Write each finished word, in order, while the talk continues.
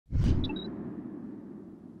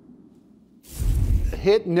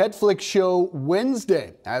hit Netflix show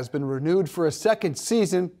Wednesday has been renewed for a second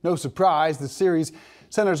season. No surprise, the series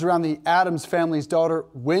centers around the Addams family's daughter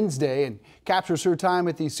Wednesday and captures her time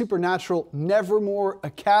at the supernatural Nevermore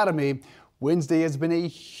Academy. Wednesday has been a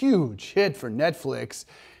huge hit for Netflix.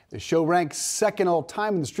 The show ranks second all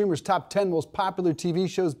time in the streamer's top 10 most popular TV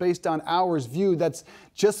shows based on hours viewed. That's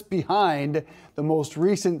just behind the most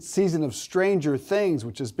recent season of Stranger Things,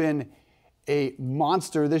 which has been a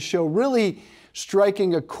monster. This show really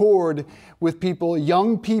striking a chord with people,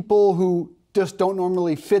 young people who just don't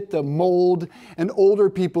normally fit the mold, and older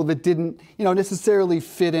people that didn't, necessarily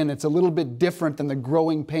fit in. It's a little bit different than the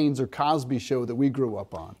Growing Pains or Cosby Show that we grew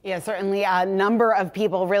up on. Yeah, certainly a number of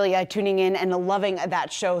people really tuning in and loving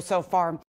that show so far.